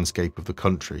criminal landscape of the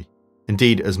country.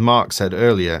 Indeed, as Mark said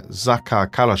earlier,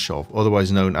 Zakhar Kalashov,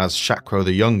 otherwise known as Shachro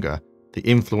the Younger, the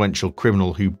influential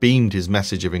criminal who beamed his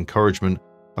message of encouragement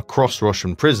across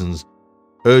Russian prisons,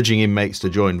 urging inmates to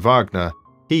join Wagner,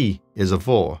 he is a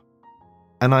Vor.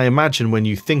 And I imagine when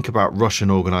you think about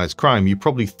Russian organised crime, you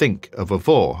probably think of a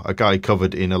Vor, a guy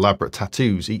covered in elaborate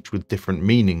tattoos, each with different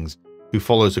meanings, who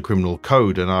follows a criminal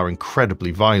code and are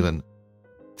incredibly violent.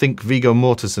 Think Viggo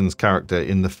Mortensen's character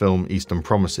in the film Eastern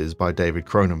Promises by David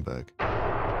Cronenberg.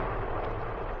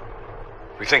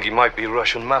 We think he might be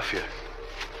Russian mafia.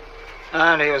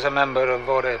 And he was a member of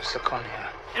Vory of Zakone.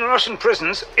 In Russian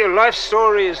prisons, your life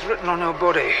story is written on your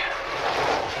body.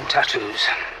 In tattoos.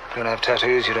 If you don't have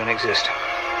tattoos, you don't exist.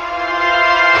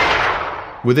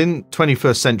 Within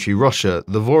 21st century Russia,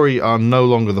 the Vory are no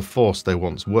longer the force they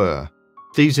once were.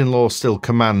 Thieves-in-law still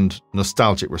command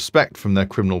nostalgic respect from their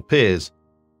criminal peers,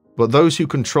 but those who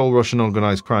control Russian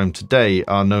organised crime today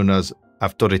are known as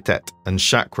autoritet, and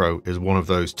Shakro is one of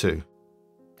those too.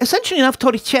 Essentially, an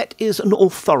autoritet is an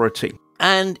authority,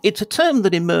 and it's a term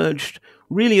that emerged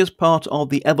really as part of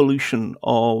the evolution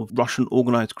of Russian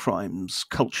organised crimes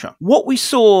culture. What we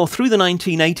saw through the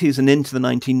 1980s and into the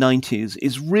 1990s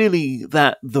is really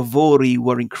that the Vory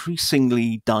were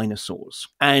increasingly dinosaurs.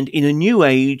 And in a new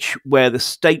age where the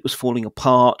state was falling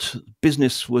apart,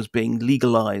 business was being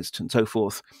legalised and so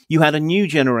forth, you had a new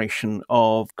generation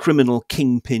of criminal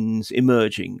kingpins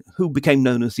emerging who became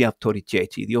known as the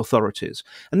autoriteti, the authorities.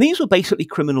 And these were basically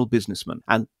criminal businessmen,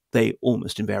 and they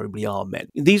almost invariably are men.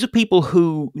 These are people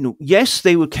who, yes,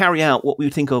 they would carry out what we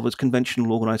would think of as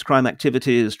conventional organised crime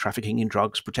activities, trafficking in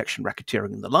drugs, protection,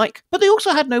 racketeering and the like, but they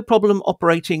also had no problem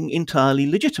operating entirely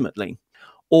legitimately,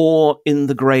 or in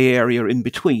the grey area in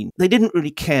between. They didn't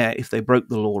really care if they broke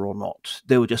the law or not.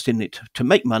 They were just in it to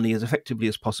make money as effectively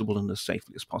as possible and as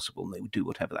safely as possible, and they would do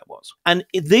whatever that was. And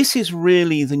this is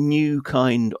really the new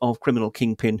kind of criminal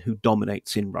kingpin who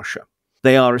dominates in Russia.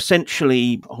 They are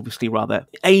essentially, obviously rather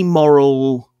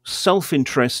amoral,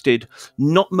 self-interested,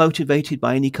 not motivated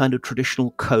by any kind of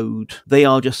traditional code. They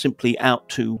are just simply out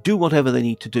to do whatever they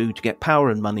need to do to get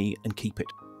power and money and keep it.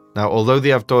 Now, although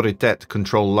the autoritet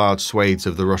control large swathes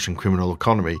of the Russian criminal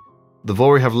economy, the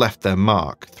Vory have left their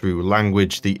mark through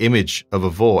language, the image of a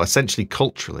Vor, essentially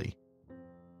culturally.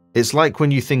 It's like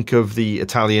when you think of the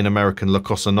Italian-American La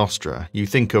Cosa Nostra, you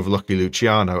think of Lucky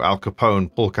Luciano, Al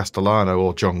Capone, Paul Castellano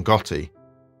or John Gotti,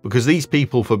 because these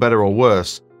people, for better or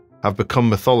worse, have become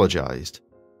mythologized.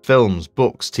 Films,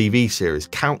 books, TV series,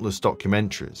 countless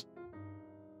documentaries.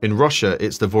 In Russia,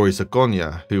 it's the Vory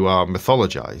Zakone who are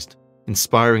mythologized,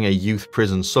 inspiring a youth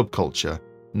prison subculture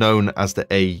known as the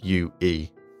AUE.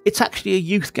 It's actually a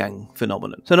youth gang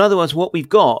phenomenon. So in other words, what we've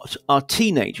got are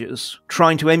teenagers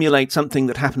trying to emulate something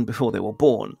that happened before they were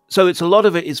born. So it's a lot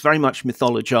of it is very much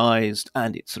mythologized,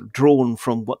 and it's sort of drawn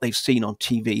from what they've seen on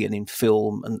TV and in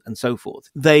film and so forth.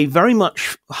 They very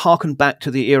much harken back to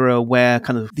the era where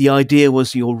kind of the idea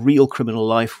was your real criminal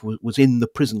life was in the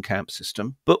prison camp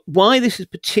system. But why this is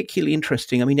particularly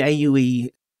interesting, I mean, AUE,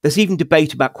 there's even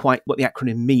debate about quite what the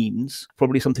acronym means,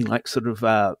 probably something like sort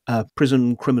of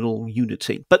prison criminal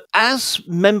unity. But as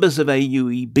members of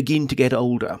AUE begin to get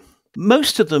older,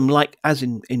 most of them, like as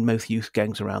in most youth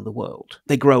gangs around the world,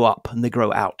 they grow up and they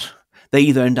grow out. They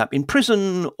either end up in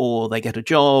prison or they get a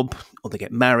job or they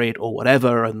get married or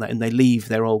whatever, and they leave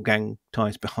their old gang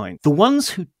ties behind. The ones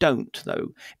who don't,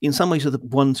 though, in some ways are the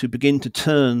ones who begin to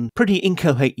turn pretty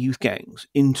inchoate youth gangs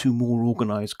into more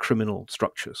organised criminal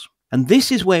structures. And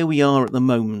this is where we are at the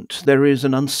moment. There is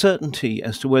an uncertainty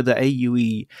as to whether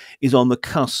AUE is on the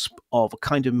cusp of a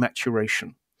kind of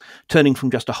maturation, turning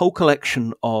from just a whole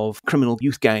collection of criminal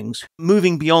youth gangs,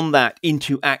 moving beyond that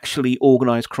into actually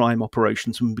organised crime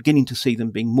operations, and beginning to see them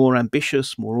being more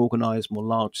ambitious, more organised, more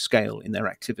large scale in their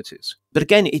activities. But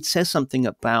again, it says something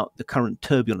about the current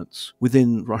turbulence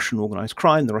within Russian organised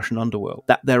crime, the Russian underworld,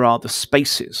 that there are the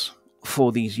spaces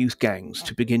for these youth gangs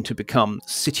to begin to become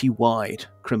city-wide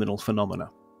criminal phenomena.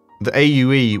 The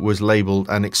AUE was labelled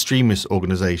an extremist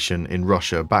organisation in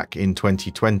Russia back in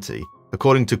 2020.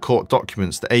 According to court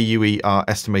documents, the AUE are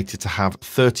estimated to have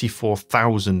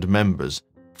 34,000 members,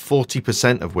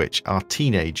 40% of which are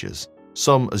teenagers,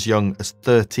 some as young as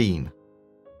 13.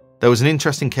 There was an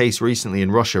interesting case recently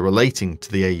in Russia relating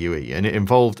to the AUE, and it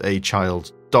involved a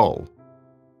child's doll.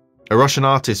 A Russian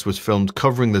artist was filmed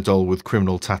covering the doll with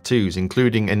criminal tattoos,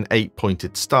 including an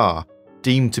 8-pointed star,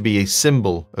 deemed to be a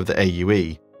symbol of the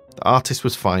AUE. The artist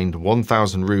was fined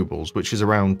 1,000 rubles, which is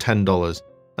around $10,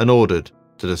 and ordered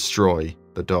to destroy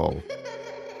the doll.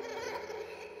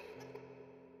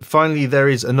 Finally, there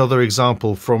is another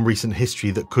example from recent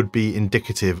history that could be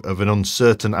indicative of an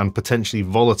uncertain and potentially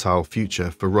volatile future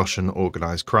for Russian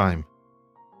organised crime.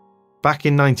 Back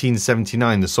in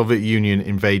 1979, the Soviet Union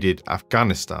invaded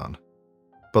Afghanistan.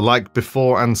 But like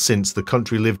before and since, the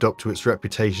country lived up to its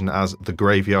reputation as the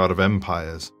graveyard of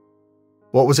empires.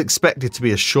 What was expected to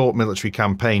be a short military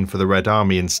campaign for the Red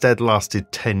Army instead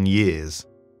lasted 10 years,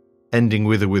 ending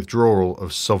with a withdrawal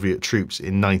of Soviet troops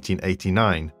in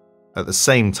 1989. At the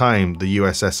same time, the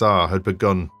USSR had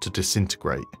begun to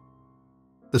disintegrate.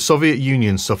 The Soviet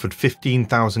Union suffered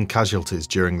 15,000 casualties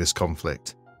during this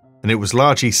conflict, and it was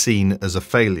largely seen as a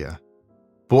failure.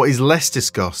 But what is less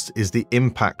discussed is the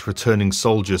impact returning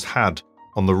soldiers had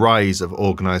on the rise of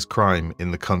organised crime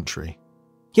in the country.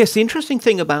 Yes, the interesting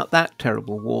thing about that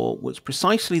terrible war was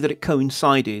precisely that it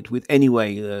coincided with,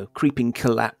 anyway, the creeping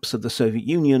collapse of the Soviet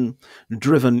Union,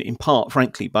 driven in part,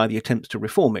 frankly, by the attempts to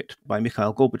reform it by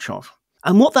Mikhail Gorbachev.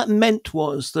 And what that meant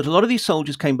was that a lot of these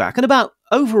soldiers came back, and about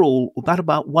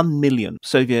 1 million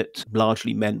Soviet,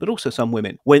 largely men, but also some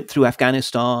women, went through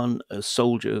Afghanistan as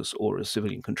soldiers or as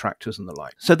civilian contractors and the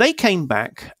like. So they came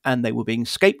back and they were being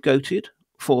scapegoated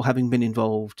for having been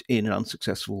involved in an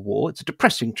unsuccessful war. It's a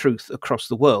depressing truth across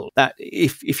the world that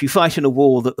if you fight in a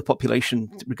war that the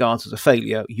population regards as a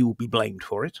failure, you will be blamed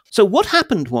for it. So what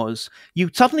happened was you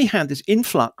suddenly had this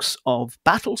influx of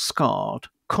battle-scarred,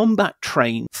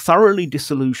 combat-trained, thoroughly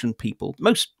disillusioned people,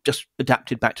 most just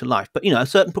adapted back to life, but, a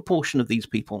certain proportion of these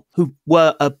people who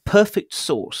were a perfect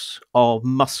source of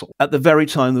muscle at the very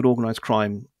time that organised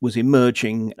crime was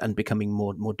emerging and becoming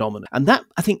more dominant. And that,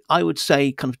 I think I would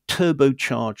say, kind of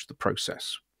turbocharged the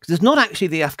process. Because there's not actually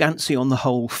the Afghansi on the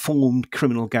whole formed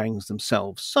criminal gangs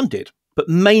themselves. Some did. But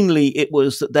mainly it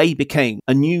was that they became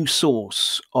a new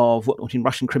source of what in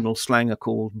Russian criminal slang are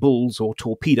called bulls or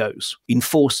torpedoes,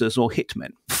 enforcers or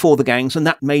hitmen for the gangs. And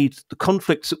that made the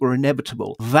conflicts that were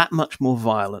inevitable that much more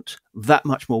violent, that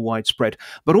much more widespread,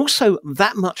 but also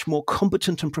that much more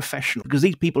competent and professional because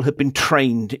these people had been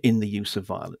trained in the use of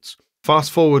violence. Fast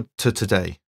forward to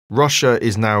today. Russia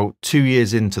is now 2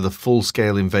 years into the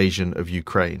full-scale invasion of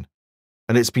Ukraine.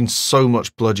 And it's been so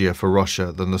much bloodier for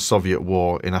Russia than the Soviet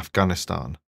war in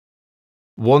Afghanistan.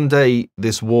 One day,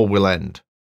 this war will end,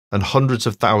 and hundreds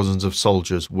of thousands of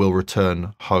soldiers will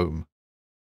return home.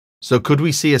 So could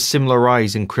we see a similar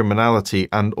rise in criminality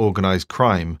and organised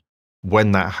crime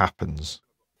when that happens?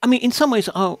 I mean, in some ways,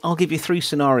 I'll give you 3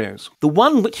 scenarios. The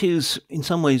one which is, in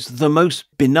some ways, the most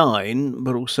benign,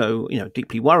 but also,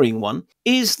 deeply worrying one,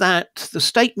 is that the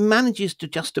state manages to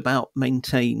just about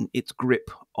maintain its grip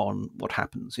on what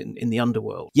happens in the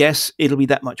underworld. Yes, it'll be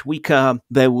that much weaker.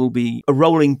 There will be a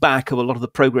rolling back of a lot of the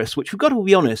progress, which we've got to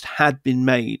be honest, had been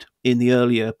made in the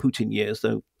earlier Putin years,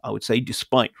 though I would say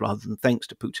despite rather than thanks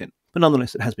to Putin. But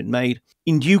nonetheless, it has been made.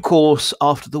 In due course,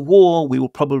 after the war, we will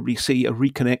probably see a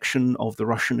reconnection of the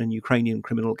Russian and Ukrainian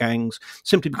criminal gangs,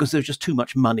 simply because there's just too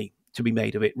much money to be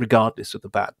made of it, regardless of the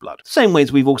bad blood. Same way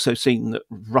as we've also seen that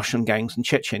Russian gangs and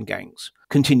Chechen gangs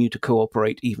continue to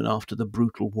cooperate even after the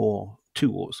brutal 2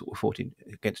 wars that were fought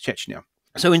against Chechnya.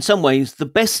 So in some ways, the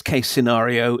best case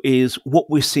scenario is what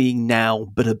we're seeing now,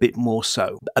 but a bit more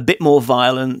so. A bit more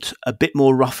violent, a bit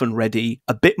more rough and ready,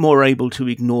 a bit more able to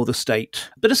ignore the state,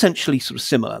 but essentially sort of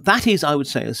similar. That is, I would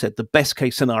say, as I said, the best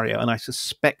case scenario, and I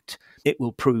suspect it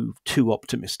will prove too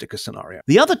optimistic a scenario.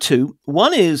 The other 2,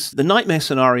 one is the nightmare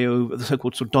scenario of the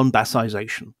so-called sort of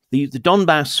Donbassization. The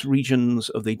Donbass regions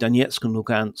of the Donetsk and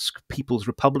Lugansk People's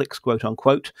Republics, quote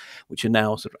unquote, which are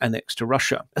now sort of annexed to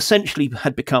Russia, essentially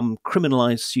had become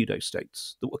criminalized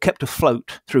pseudo-states that were kept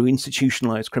afloat through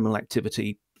institutionalized criminal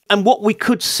activity. And what we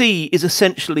could see is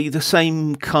essentially the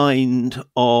same kind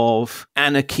of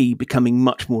anarchy becoming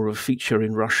much more of a feature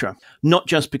in Russia, not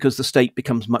just because the state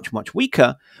becomes much, much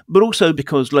weaker, but also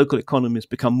because local economies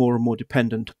become more and more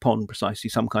dependent upon precisely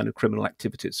some kind of criminal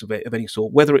activities of any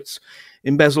sort, whether it's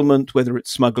embezzlement, whether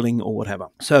it's smuggling or whatever.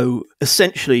 So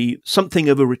essentially something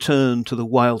of a return to the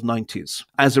wild 90s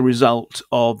as a result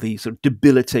of the sort of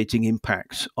debilitating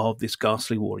impact of this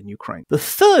ghastly war in Ukraine. The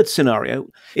third scenario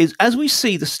is as we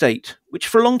see the state, which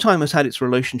for a long time has had its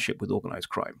relationship with organised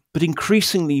crime, but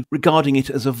increasingly regarding it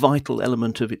as a vital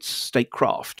element of its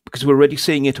statecraft, because we're already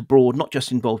seeing it abroad, not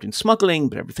just involved in smuggling,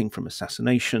 but everything from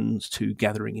assassinations to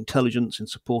gathering intelligence in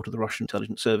support of the Russian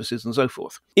intelligence services and so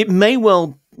forth. It may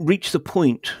well reach the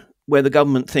point where the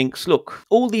government thinks, look,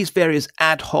 all these various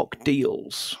ad hoc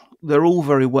deals, they're all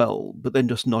very well, but they're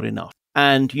just not enough.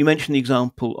 And you mentioned the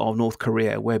example of North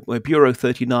Korea, where Bureau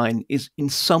 39 is in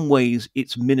some ways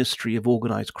its ministry of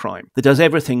organised crime that does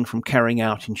everything from carrying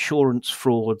out insurance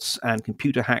frauds and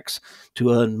computer hacks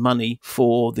to earn money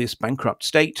for this bankrupt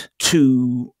state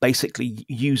to basically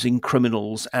using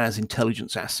criminals as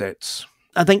intelligence assets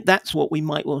I think that's what we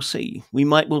might well see. We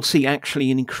might well see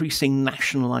actually an increasing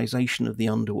nationalisation of the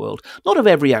underworld. Not of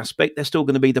every aspect. There's still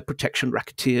going to be the protection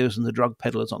racketeers and the drug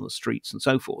peddlers on the streets and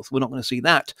so forth. We're not going to see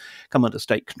that come under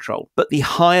state control. But the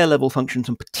higher level functions,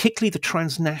 and particularly the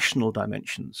transnational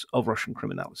dimensions of Russian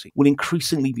criminality, will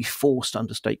increasingly be forced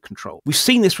under state control. We've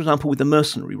seen this, for example, with the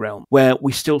mercenary realm, where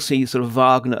we still see sort of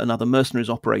Wagner and other mercenaries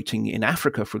operating in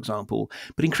Africa, for example,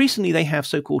 but increasingly they have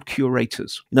so-called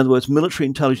curators. In other words, military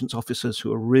intelligence officers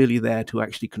who are really there to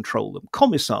actually control them.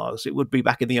 Commissars, it would be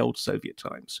back in the old Soviet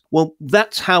times. Well,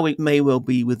 that's how it may well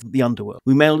be with the underworld.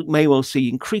 We may well see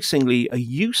increasingly a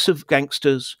use of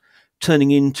gangsters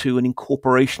turning into an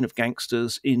incorporation of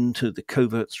gangsters into the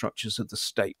covert structures of the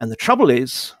state. And the trouble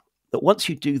is that once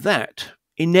you do that,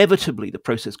 inevitably the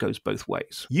process goes both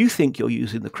ways. You think you're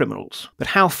using the criminals, but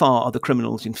how far are the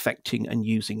criminals infecting and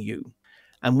using you?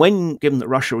 And when, given that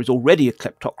Russia is already a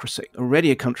kleptocracy, already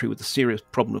a country with a serious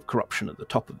problem of corruption at the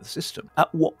top of the system,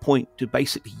 at what point do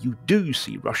basically you do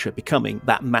see Russia becoming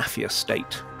that mafia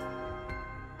state?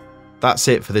 That's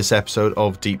it for this episode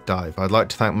of Deep Dive. I'd like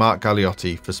to thank Mark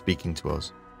Galeotti for speaking to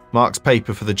us. Mark's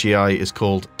paper for the GI is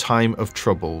called Time of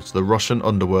Troubles, the Russian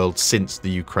Underworld Since the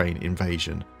Ukraine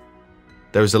Invasion.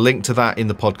 There is a link to that in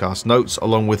the podcast notes,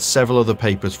 along with several other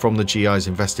papers from the GI's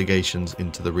investigations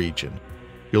into the region.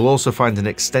 You'll also find an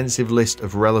extensive list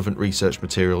of relevant research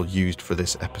material used for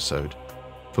this episode.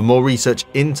 For more research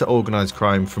into organised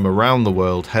crime from around the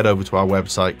world, head over to our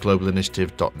website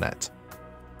globalinitiative.net.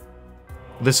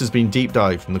 This has been Deep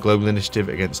Dive from the Global Initiative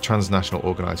Against Transnational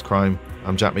Organised Crime.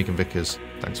 I'm Jack Meakin-Vickers.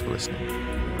 Thanks for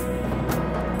listening.